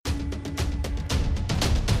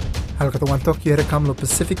Halkatawanto, kia ora kamlo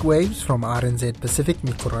Pacific Waves from RNZ Pacific,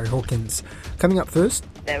 Nikolai Hawkins. Coming up first,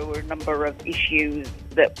 there were a number of issues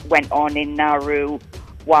that went on in Nauru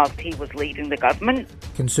whilst he was leading the government.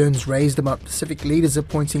 Concerns raised about Pacific leaders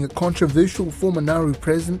appointing a controversial former Nauru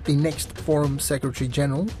president, the next Forum Secretary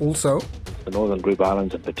General. Also, the Northern Group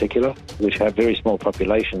Islands in particular, which have very small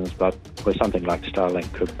populations, but where something like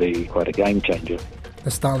Starlink could be quite a game changer. The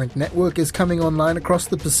Starlink network is coming online across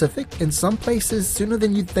the Pacific, in some places sooner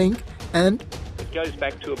than you'd think, and it goes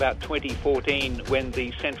back to about 2014 when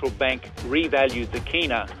the central bank revalued the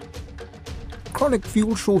kina. Chronic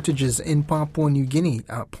fuel shortages in Papua New Guinea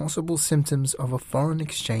are possible symptoms of a foreign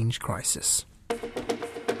exchange crisis.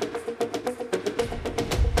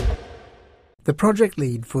 The project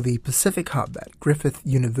lead for the Pacific Hub at Griffith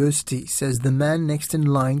University says the man next in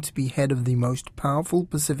line to be head of the most powerful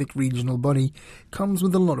Pacific regional body comes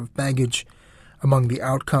with a lot of baggage. Among the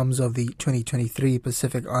outcomes of the 2023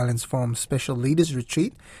 Pacific Islands Forum Special Leaders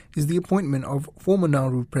Retreat is the appointment of former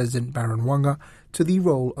Nauru President Baron Wanga to the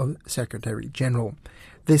role of Secretary General.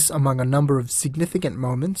 This among a number of significant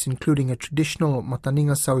moments, including a traditional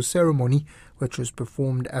Mataninga Sau ceremony, which was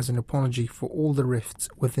performed as an apology for all the rifts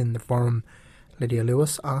within the forum. Lydia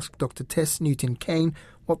Lewis asked Dr. Tess Newton-Kane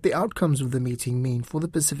what the outcomes of the meeting mean for the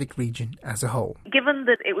Pacific region as a whole. Given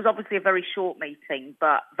that it was obviously a very short meeting,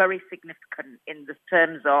 but very significant in the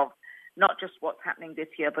terms of not just what's happening this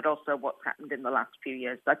year, but also what's happened in the last few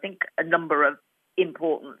years. I think a number of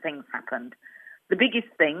important things happened. The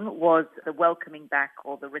biggest thing was the welcoming back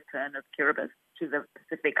or the return of Kiribati to the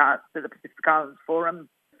Pacific Islands Forum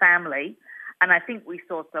family. And I think we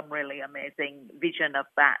saw some really amazing vision of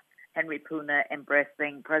that. Henry Puna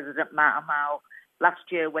embracing President Maamau. Last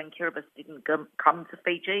year when Kiribati didn't come to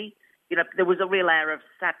Fiji, there was a real air of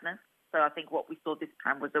sadness. So I think what we saw this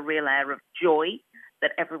time was a real air of joy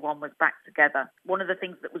that everyone was back together. One of the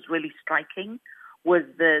things that was really striking was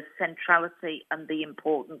the centrality and the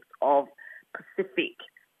importance of Pacific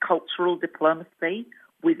cultural diplomacy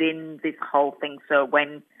within this whole thing. So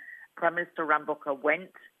when Prime Minister Rambuka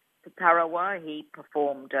went to Tarawa, he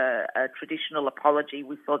performed a traditional apology.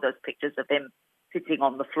 We saw those pictures of him sitting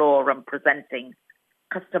on the floor and presenting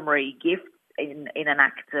customary gifts in an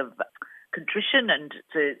act of contrition and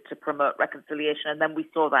to promote reconciliation. And then we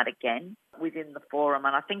saw that again within the forum.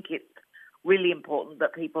 And I think it's really important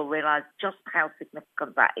that people realise just how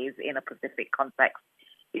significant that is in a Pacific context.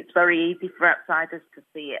 It's very easy for outsiders to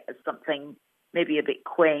see it as something maybe a bit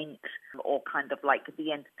quaint or kind of like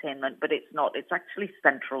the entertainment, but it's not. It's actually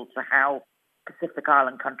central to how Pacific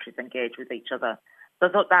Island countries engage with each other. So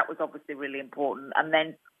I thought that was obviously really important. And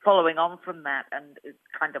then following on from that, and it's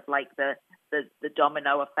kind of like the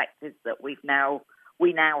domino effect is that we now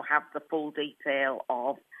have the full detail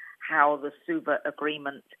of how the Suva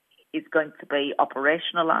agreement is going to be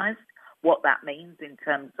operationalised, what that means in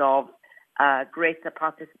terms of greater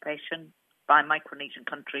participation by Micronesian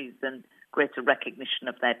countries and greater recognition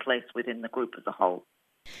of their place within the group as a whole.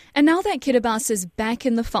 And now that Kiribati is back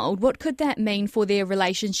in the fold, what could that mean for their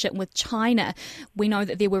relationship with China? We know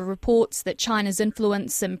that there were reports that China's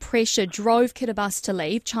influence and pressure drove Kiribati to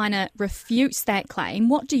leave. China refutes that claim.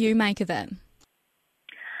 What do you make of it?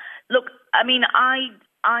 Look, I mean, I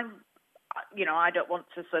don't want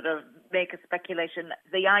to sort of make a speculation.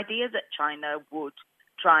 The idea that China would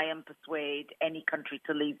try and persuade any country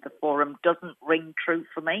to leave the forum doesn't ring true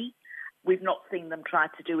for me. We've not seen them try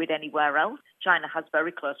to do it anywhere else. China has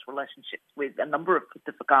very close relationships with a number of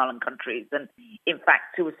Pacific Island countries. And in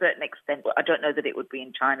fact, to a certain extent, I don't know that it would be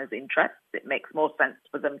in China's interest. It makes more sense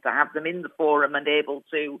for them to have them in the forum and able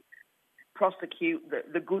to prosecute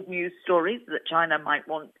the good news stories that China might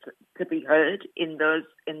want to be heard in those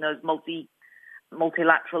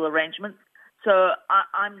multilateral arrangements. So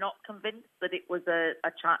I'm not convinced that it was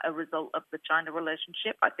a result of the China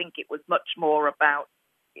relationship. I think it was much more about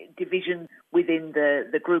division within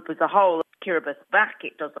the group as a whole. Kiribati back,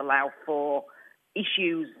 it does allow for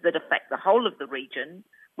issues that affect the whole of the region,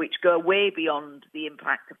 which go way beyond the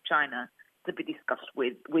impact of China, to be discussed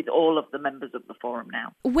with all of the members of the forum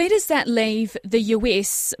now. Where does that leave the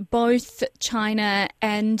US? Both China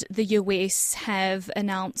and the US have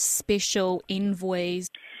announced special envoys.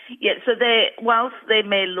 Yeah, so whilst they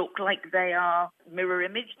may look like they are mirror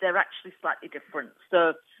image, they're actually slightly different.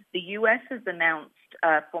 So the US has announced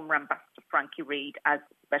former Ambassador Frankie Reid as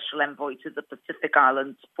special envoy to the Pacific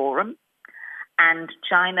Islands Forum, and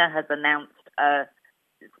China has announced a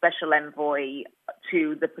special envoy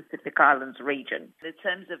to the Pacific Islands region. In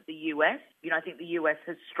terms of the US, I think the US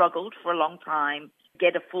has struggled for a long time to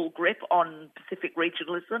get a full grip on Pacific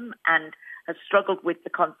regionalism and has struggled with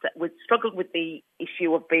the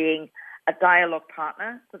issue of being a dialogue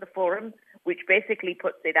partner to the forum, which basically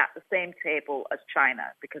puts it at the same table as China,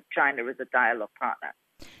 because China is a dialogue partner.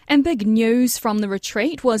 And big news from the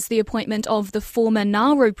retreat was the appointment of the former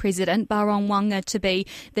Nauru president, Barong Wanga, to be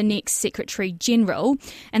the next Secretary General.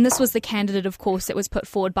 And this was the candidate, of course, that was put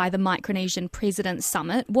forward by the Micronesian Presidents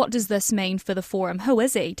Summit. What does this mean for the forum? Who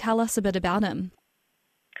is he? Tell us a bit about him.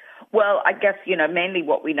 Well, I guess, mainly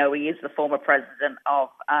what we know, he is the former president of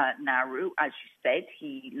Nauru. As you said,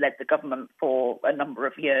 he led the government for a number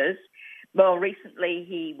of years. More recently,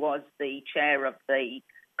 he was the chair of the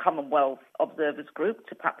Commonwealth Observers Group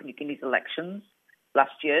to Papua New Guinea's elections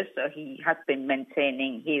last year, so he has been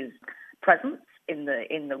maintaining his presence in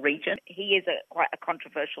the region. He is quite a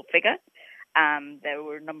controversial figure. There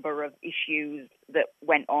were a number of issues that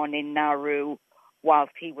went on in Nauru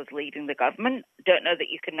whilst he was leading the government. Don't know that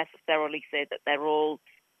you can necessarily say that they're all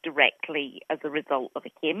directly as a result of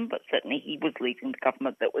him, but certainly he was leading the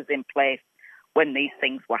government that was in place when these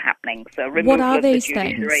things were happening. So removal what are of these the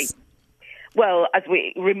judiciary. things? Well,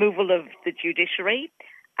 removal of the judiciary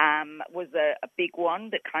was a big one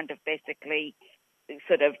that kind of basically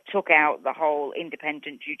sort of took out the whole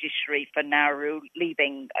independent judiciary for Nauru,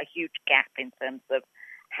 leaving a huge gap in terms of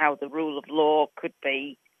how the rule of law could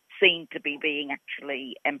be seen to be being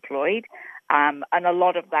actually employed. And a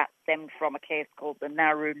lot of that stemmed from a case called the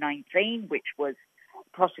Nauru 19, which was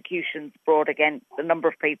prosecutions brought against a number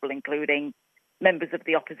of people, including members of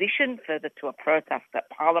the opposition, further to a protest at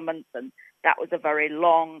Parliament. And that was a very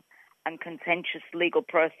long and contentious legal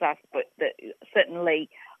process, but certainly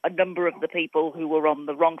a number of the people who were on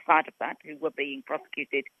the wrong side of that, who were being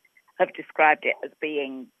prosecuted, have described it as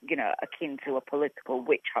being, akin to a political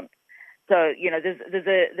witch hunt. So,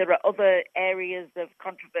 there are other areas of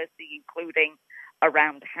controversy, including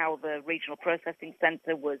around how the regional processing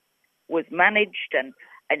centre was managed and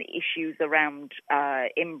issues around, a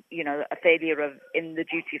failure in the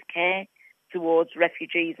duty of care towards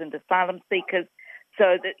refugees and asylum seekers.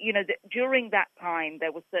 So that, during that time,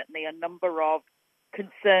 there was certainly a number of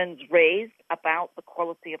concerns raised about the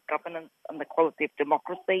quality of governance and the quality of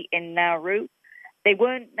democracy in Nauru. They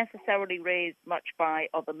weren't necessarily raised much by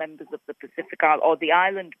other members of the Pacific Island or the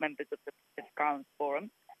island members of the Pacific Islands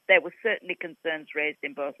Forum. There were certainly concerns raised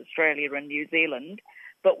in both Australia and New Zealand,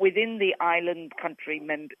 but within the island country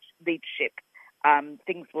leadership,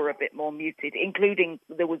 things were a bit more muted, including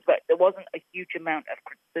there wasn't a huge amount of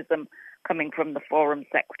criticism coming from the Forum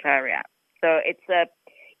Secretariat. So it's a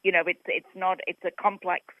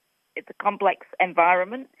complex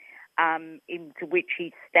environment into which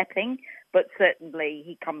he's stepping, but certainly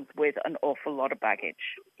he comes with an awful lot of baggage.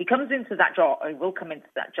 He will come into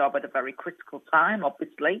that job at a very critical time,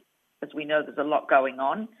 obviously, as we know there's a lot going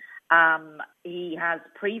on. He has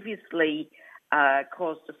previously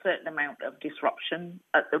caused a certain amount of disruption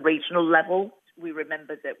at the regional level. We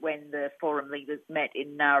remember that when the forum leaders met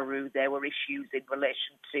in Nauru, there were issues in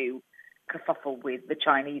relation to kerfuffle with the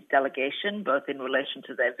Chinese delegation, both in relation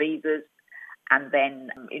to their visas and then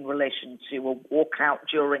in relation to a walkout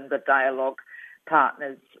during the dialogue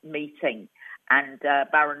partners meeting. And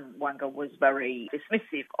Barong Wanga was very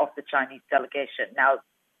dismissive of the Chinese delegation. Now,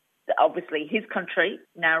 obviously, his country,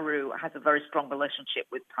 Nauru, has a very strong relationship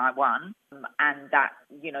with Taiwan, and that,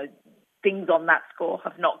 things on that score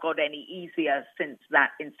have not got any easier since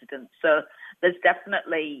that incident. So there's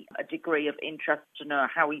definitely a degree of interest to know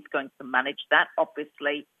how he's going to manage that.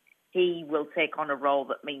 Obviously, he will take on a role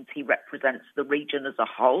that means he represents the region as a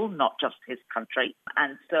whole, not just his country.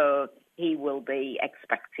 And so he will be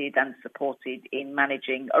expected and supported in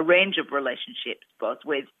managing a range of relationships, both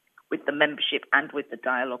with the membership and with the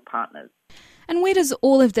dialogue partners. And where does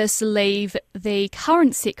all of this leave the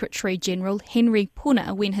current Secretary General, Henry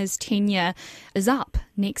Puna, when his tenure is up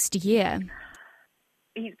next year?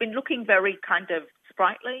 He's been looking very kind of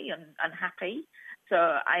sprightly and happy. So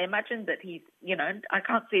I imagine that he's, I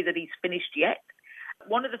can't see that he's finished yet.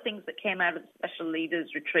 One of the things that came out of the Special Leaders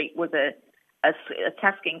Retreat was a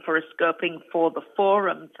tasking for a scoping for the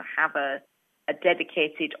forum to have a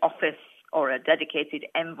dedicated office or a dedicated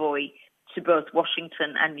envoy to both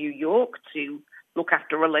Washington and New York to look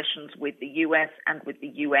after relations with the US and with the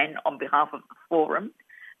UN on behalf of the forum.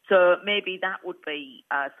 So maybe that would be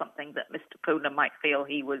something that Mr. Puna might feel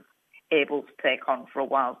he was able to take on for a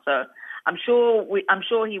while. So I'm sure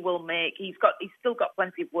he will he's still got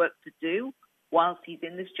plenty of work to do whilst he's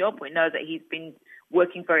in this job. We know that he's been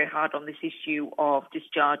working very hard on this issue of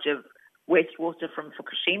discharge of wastewater from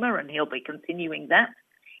Fukushima, and he'll be continuing that.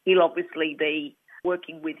 He'll obviously be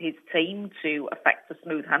working with his team to effect a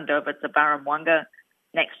smooth handover to Barong Wanga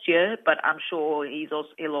next year, but I'm sure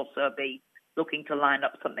he'll also be looking to line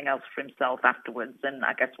up something else for himself afterwards. And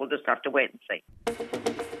I guess we'll just have to wait and see.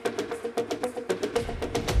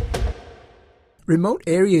 Remote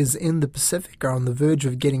areas in the Pacific are on the verge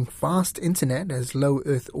of getting fast internet as low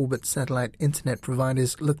Earth orbit satellite internet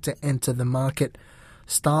providers look to enter the market.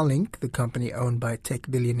 Starlink, the company owned by tech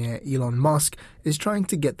billionaire Elon Musk, is trying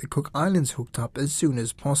to get the Cook Islands hooked up as soon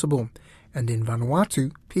as possible. And in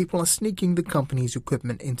Vanuatu, people are sneaking the company's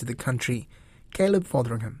equipment into the country. Caleb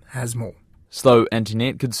Fotheringham has more. Slow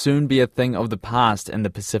internet could soon be a thing of the past in the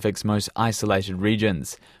Pacific's most isolated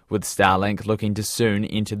regions, with Starlink looking to soon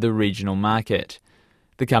enter the regional market.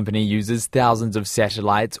 The company uses thousands of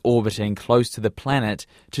satellites orbiting close to the planet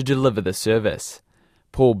to deliver the service.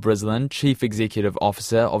 Paul Brislin, Chief Executive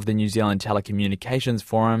Officer of the New Zealand Telecommunications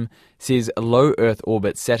Forum, says low Earth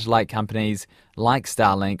orbit satellite companies like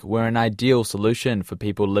Starlink were an ideal solution for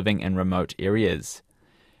people living in remote areas.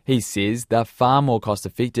 He says they're far more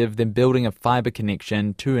cost-effective than building a fibre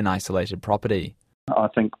connection to an isolated property. I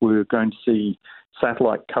think we're going to see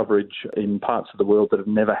satellite coverage in parts of the world that have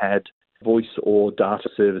never had voice or data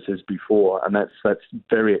services before, and that's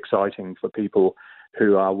very exciting for people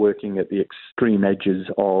who are working at the extreme edges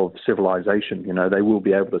of civilization. You know, they will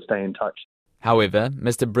be able to stay in touch. However,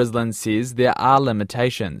 Mr. Brislin says there are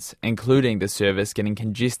limitations, including the service getting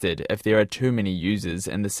congested if there are too many users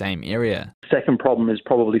in the same area. Second problem is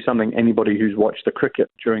probably something anybody who's watched the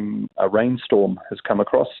cricket during a rainstorm has come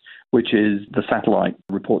across, which is the satellite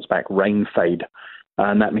reports back rain fade.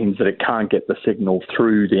 And that means that it can't get the signal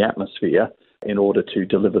through the atmosphere in order to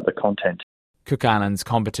deliver the content. Cook Islands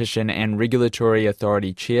Competition and Regulatory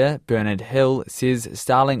Authority Chair Bernard Hill says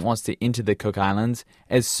Starlink wants to enter the Cook Islands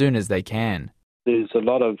as soon as they can. There's a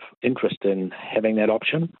lot of interest in having that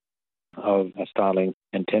option of a Starlink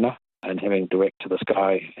antenna and having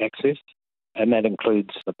direct-to-the-sky access. And that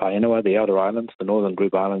includes the Paenua, the outer islands, the northern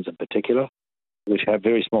group islands in particular, which have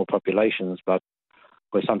very small populations, but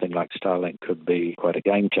where something like Starlink could be quite a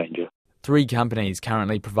game changer. 3 companies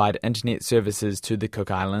currently provide internet services to the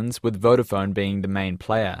Cook Islands, with Vodafone being the main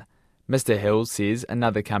player. Mr. Hill says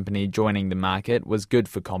another company joining the market was good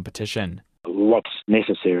for competition. What's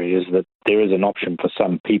necessary is that there is an option for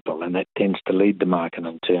some people, and that tends to lead the market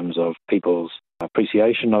in terms of people's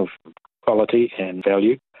appreciation of quality and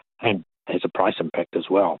value, and has a price impact as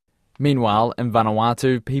well. Meanwhile, in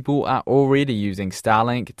Vanuatu, people are already using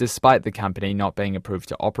Starlink despite the company not being approved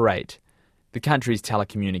to operate. The country's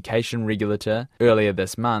telecommunication regulator earlier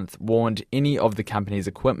this month warned any of the company's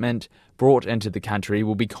equipment brought into the country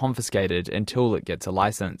will be confiscated until it gets a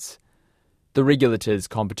license. The regulator's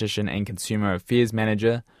Competition and Consumer Affairs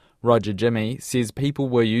Manager, Roger Jimmy, says people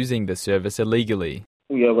were using the service illegally.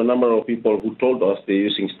 We have a number of people who told us they're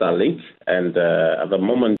using Starlink, and at the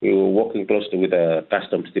moment we were working closely with the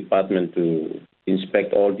Customs Department to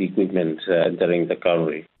inspect all the equipment entering the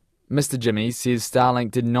country. Mr. Jimmy says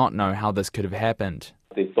Starlink did not know how this could have happened.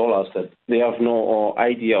 They told us that they have no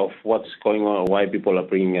idea of what's going on, why people are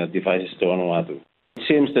bringing devices to Vanuatu. It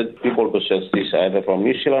seems that people purchase this either from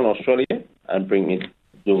New Zealand, Australia, and bring it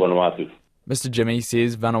to Vanuatu. Mr. Jimmy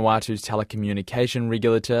says Vanuatu's telecommunication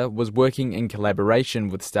regulator was working in collaboration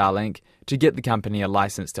with Starlink to get the company a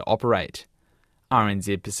license to operate.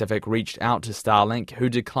 RNZ Pacific reached out to Starlink, who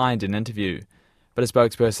declined an interview, but a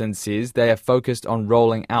spokesperson says they are focused on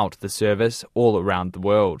rolling out the service all around the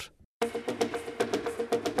world.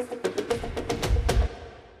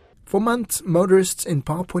 For months, motorists in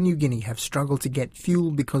Papua New Guinea have struggled to get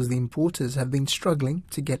fuel because the importers have been struggling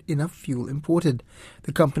to get enough fuel imported.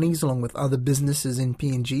 The companies, along with other businesses in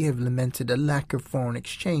PNG, have lamented a lack of foreign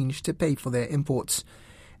exchange to pay for their imports.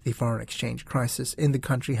 The foreign exchange crisis in the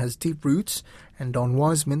country has deep roots, and Don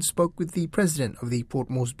Wiseman spoke with the president of the Port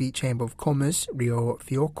Moresby Chamber of Commerce, Rio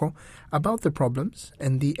Fioko, about the problems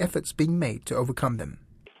and the efforts being made to overcome them.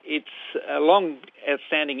 It's a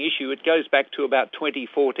long-outstanding issue. It goes back to about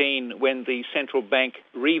 2014 when the central bank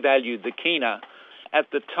revalued the kina. At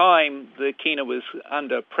the time, the kina was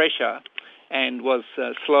under pressure and was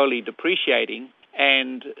slowly depreciating.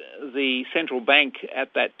 And the central bank at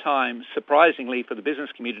that time, surprisingly for the business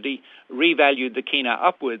community, revalued the kina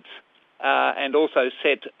upwards and also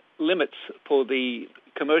set limits for the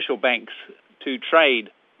commercial banks to trade.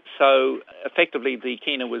 So effectively the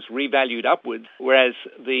kina was revalued upwards, whereas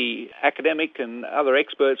the academic and other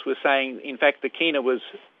experts were saying, in fact, the kina was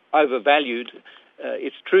overvalued.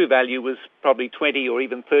 Its true value was probably 20 or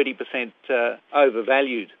even 30%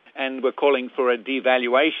 overvalued. And we're calling for a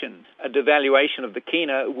devaluation. A devaluation of the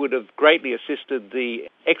kina would have greatly assisted the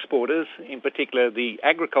exporters, in particular the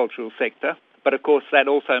agricultural sector. But of course that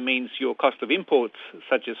also means your cost of imports,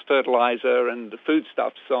 such as fertiliser and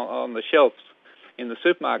foodstuffs on the shelves in the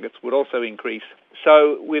supermarkets would also increase.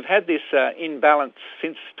 So we've had this imbalance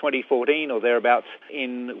since 2014 or thereabouts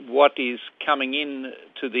in what is coming in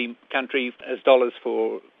to the country as dollars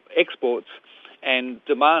for exports and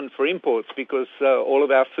demand for imports, because all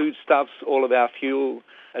of our foodstuffs, all of our fuel,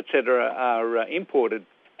 etc. are imported.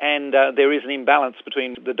 And there is an imbalance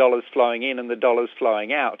between the dollars flowing in and the dollars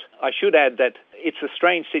flowing out. I should add that it's a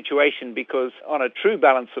strange situation because on a true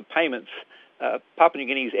balance of payments, Papua New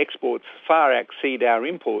Guinea's exports far exceed our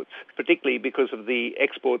imports, particularly because of the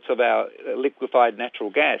exports of our liquefied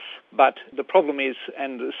natural gas. But the problem is,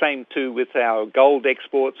 and the same too with our gold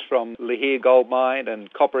exports from Lihir Gold Mine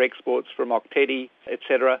and copper exports from Oktedi,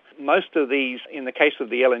 etc. Most of these, in the case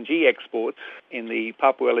of the LNG exports, in the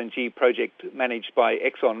Papua LNG project managed by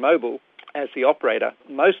ExxonMobil, as the operator,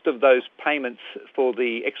 most of those payments for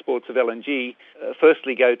the exports of LNG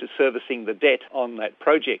firstly go to servicing the debt on that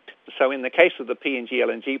project. So in the case of the PNG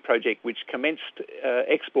LNG project, which commenced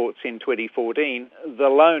exports in 2014, the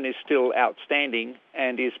loan is still outstanding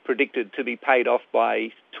and is predicted to be paid off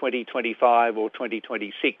by 2025 or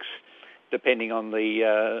 2026. Depending on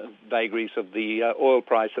the vagaries of the oil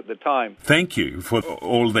price at the time. Thank you for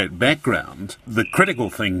all that background. The critical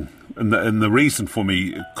thing and the reason for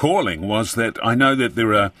me calling was that I know that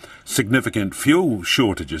there are significant fuel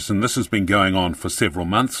shortages, and this has been going on for several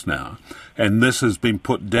months now, and this has been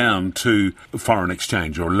put down to foreign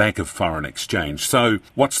exchange or lack of foreign exchange. So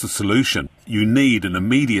what's the solution? You need an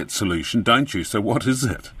immediate solution, don't you? So what is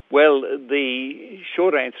it? Well, the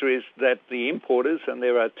short answer is that the importers, and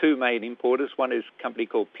there are two main importers, one is a company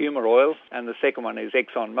called Puma Oil and the second one is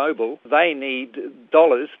ExxonMobil, they need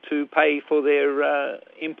dollars to pay for their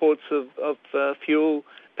imports of fuel,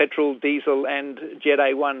 petrol, diesel and Jet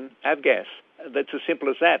A1 avgas. That's as simple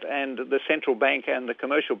as that, and the central bank and the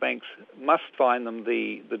commercial banks must find them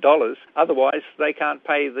the dollars, otherwise they can't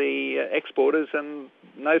pay the exporters and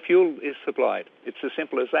no fuel is supplied. It's as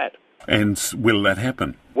simple as that. And will that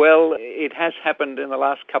happen? Well, it has happened in the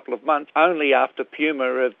last couple of months, only after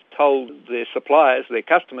Puma have told their suppliers, their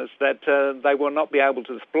customers, that they will not be able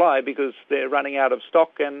to supply because they're running out of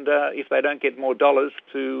stock, and if they don't get more dollars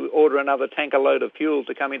to order another tanker load of fuel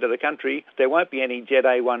to come into the country, there won't be any Jet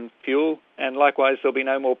A1 fuel, and likewise there'll be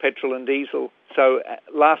no more petrol and diesel. So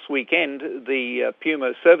last weekend, the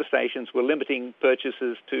Puma service stations were limiting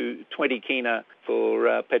purchases to 20 kina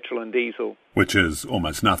for petrol and diesel. Which is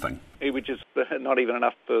almost nothing. Which is not even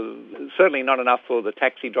enough certainly not enough for the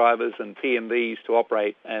taxi drivers and PMBs to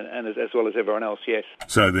operate, and as well as everyone else, yes.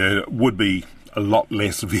 So there would be a lot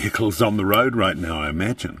less vehicles on the road right now, I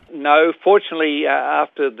imagine. No, fortunately,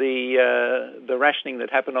 after the rationing that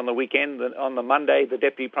happened on the weekend, on the Monday, the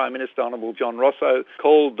Deputy Prime Minister, Honourable John Rosso,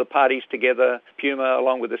 called the parties together, Puma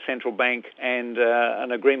along with the central bank, and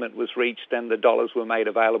an agreement was reached and the dollars were made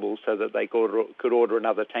available so that they could order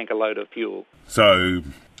another tanker load of fuel. So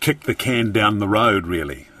kick the can down the road,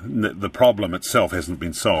 really. The problem itself hasn't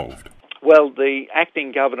been solved. Well, the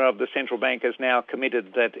acting governor of the central bank has now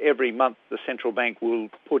committed that every month the central bank will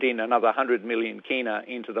put in another 100 million kina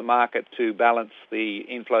into the market to balance the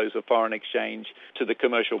inflows of foreign exchange to the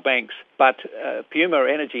commercial banks. But Puma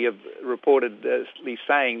Energy have reportedly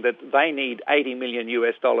saying that they need $80 million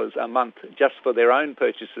a month just for their own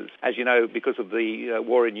purchases. As you know, because of the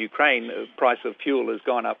war in Ukraine, the price of fuel has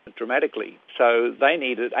gone up dramatically. So they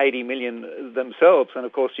needed 80 million themselves. And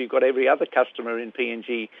of course, you've got every other customer in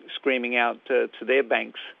PNG screaming out to their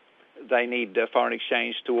banks. They need foreign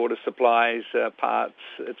exchange to order supplies, parts,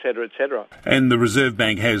 etc., etc. And the Reserve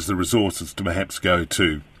Bank has the resources to perhaps go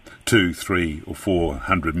to 200, 300 or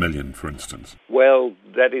 400 million, for instance. Well,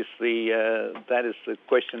 that is the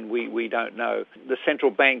question we don't know. The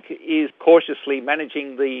central bank is cautiously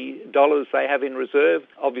managing the dollars they have in reserve.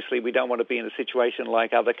 Obviously, we don't want to be in a situation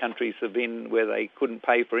like other countries have been where they couldn't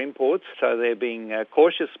pay for imports. So they're being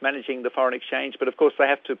cautious managing the foreign exchange. But of course, they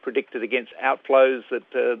have to predict it against outflows that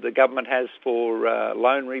the government has for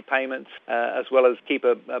loan repayments, as well as keep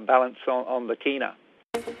a balance on the kina.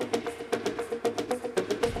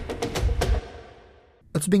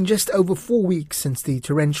 It's been just over 4 weeks since the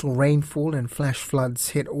torrential rainfall and flash floods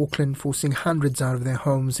hit Auckland, forcing hundreds out of their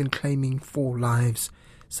homes and claiming 4 lives.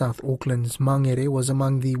 South Auckland's Mangere was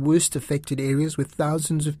among the worst affected areas, with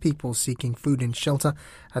thousands of people seeking food and shelter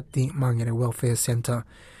at the Mangere Welfare Centre.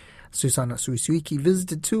 Susana Suisuiki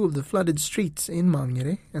visited 2 of the flooded streets in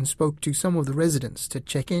Mangere and spoke to some of the residents to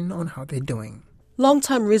check in on how they're doing.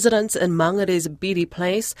 Long-time residents in Mangare's Biri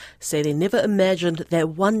Place say they never imagined that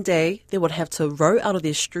one day they would have to row out of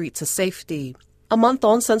their street to safety. A month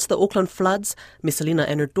on since the Auckland floods, Miss Alina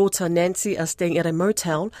and her daughter Nancy are staying at a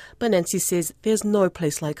motel, but Nancy says there's no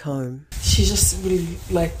place like home. She just really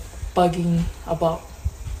bugging about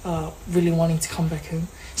really wanting to come back home.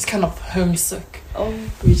 It's kind of homesick. Oh.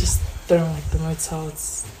 We just don't like the motel.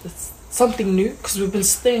 It's something new because we've been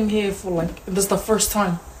staying here for this is the first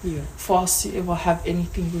time for us to ever have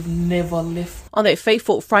anything. We've never left. On that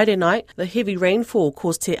fateful Friday night, the heavy rainfall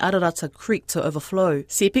caused Te Ararata Creek to overflow,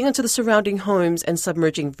 seeping into the surrounding homes and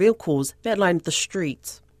submerging vehicles that lined the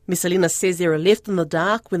street. Messalina says they were left in the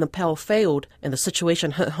dark when the power failed, and the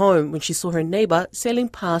situation hit home when she saw her neighbour sailing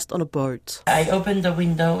past on a boat. I opened the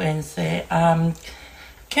window and said,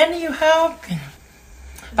 can you help?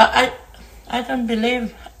 But I don't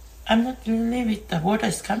believe, I'm not believe it, the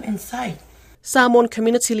water's come inside. Samoan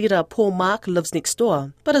community leader Paul Mark lives next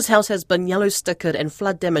door, but his house has been yellow-stickered and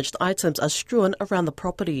flood-damaged items are strewn around the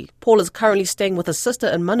property. Paul is currently staying with his sister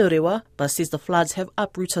in Manurewa, but says the floods have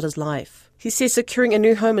uprooted his life. He says securing a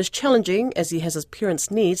new home is challenging as he has his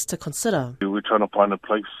parents' needs to consider. We're trying to find a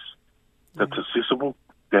place that's accessible.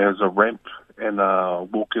 There's a ramp and a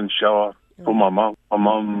walk-in shower for my mum. My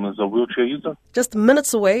mum is a wheelchair user. Just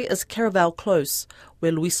minutes away is Caraval Close,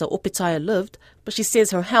 where Luisa Opetaia lived, but she says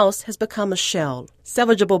her house has become a shell.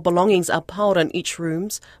 Salvageable belongings are piled in each room,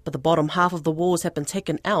 but the bottom half of the walls have been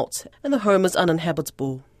taken out and the home is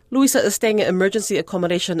uninhabitable. Luisa is staying at emergency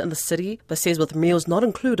accommodation in the city, but says with meals not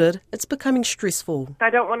included, it's becoming stressful. I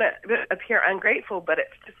don't want to appear ungrateful, but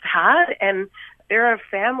it's just hard, and there are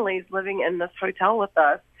families living in this hotel with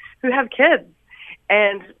us who have kids.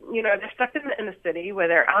 And, they're stuck in the inner city where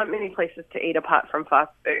there aren't many places to eat apart from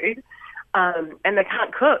fast food, and they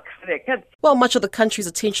can't cook for their kids. While much of the country's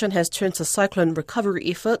attention has turned to cyclone recovery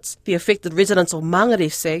efforts, the affected residents of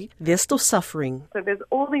Mangere say they're still suffering. So there's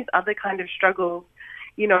all these other kind of struggles,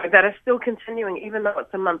 that are still continuing even though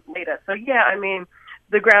it's a month later. So,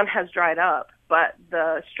 the ground has dried up, but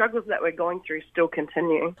the struggles that we're going through still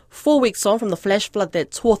continue. 4 weeks on from the flash flood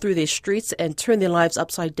that tore through their streets and turned their lives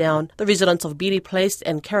upside down, the residents of Beatty Place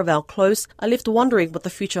and Caraval Close are left wondering what the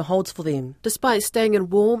future holds for them. Despite staying in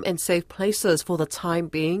warm and safe places for the time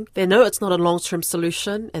being, they know it's not a long-term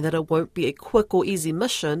solution and that it won't be a quick or easy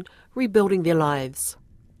mission rebuilding their lives.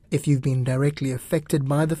 If you've been directly affected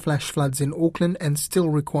by the flash floods in Auckland and still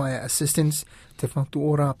require assistance, Te Whatu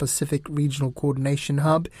Ora Pacific Regional Coordination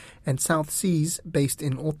Hub and South Seas, based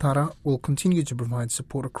in Otara, will continue to provide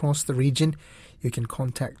support across the region. You can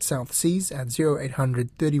contact South Seas at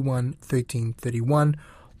 0800 31 13 31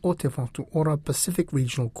 or Te Whatu Ora Pacific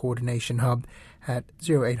Regional Coordination Hub at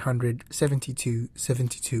 0800 72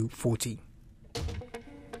 72 40.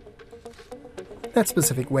 That's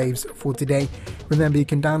Pacific Waves for today. Remember, you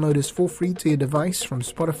can download us for free to your device from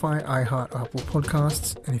Spotify, iHeart, Apple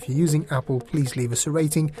Podcasts. And if you're using Apple, please leave us a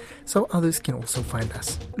rating so others can also find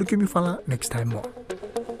us. Lukumufala next time more.